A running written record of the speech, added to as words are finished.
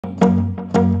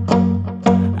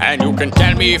And you can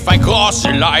tell me if I cross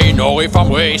the line or if I'm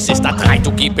racist. I try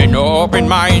to keep an open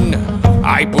mind.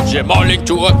 I put them all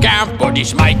into a camp, but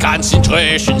it's my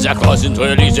concentration that wasn't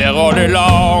really there all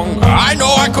along. I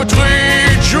know I could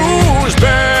treat Jews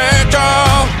better,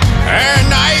 and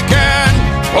I can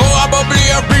probably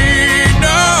have been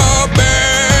a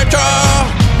better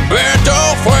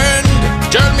friend.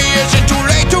 Tell me, is it too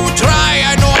late to try?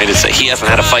 I know he hasn't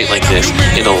had a fight like this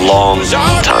in a long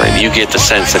time. You get the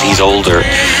sense that he's older,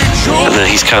 and that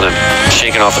he's kind of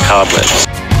shaking off the cobwebs.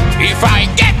 If I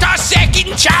get a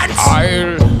second chance,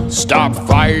 I'll stop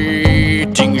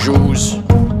fighting Jews.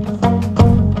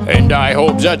 And I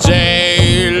hope that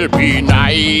they'll be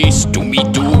nice to me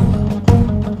too.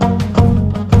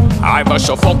 I was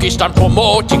so focused on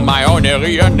promoting my own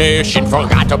nation,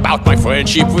 forgot about my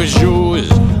friendship with Jews.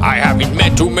 I haven't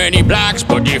met too many blacks,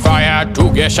 but if I had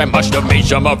to guess, I must have made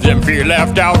some of them feel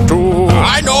left out too.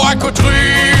 I know I could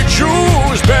treat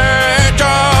Jews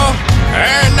better,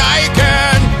 and I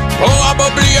can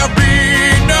probably have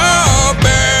been a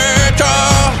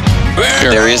better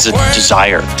There is a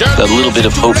desire, a little bit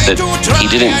of hope that he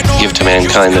didn't give to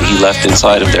mankind, that he left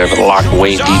inside of there, but locked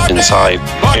way deep inside.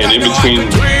 And in between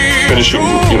finishing,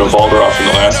 Baldur off in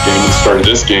the last game and the start of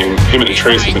this game, him and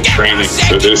Atreus have been training.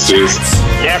 So this is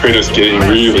Kratos getting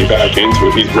really back into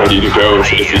it. He's ready to go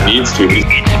if he needs to.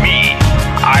 It's me.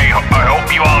 I hope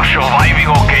you are surviving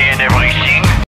okay and everything.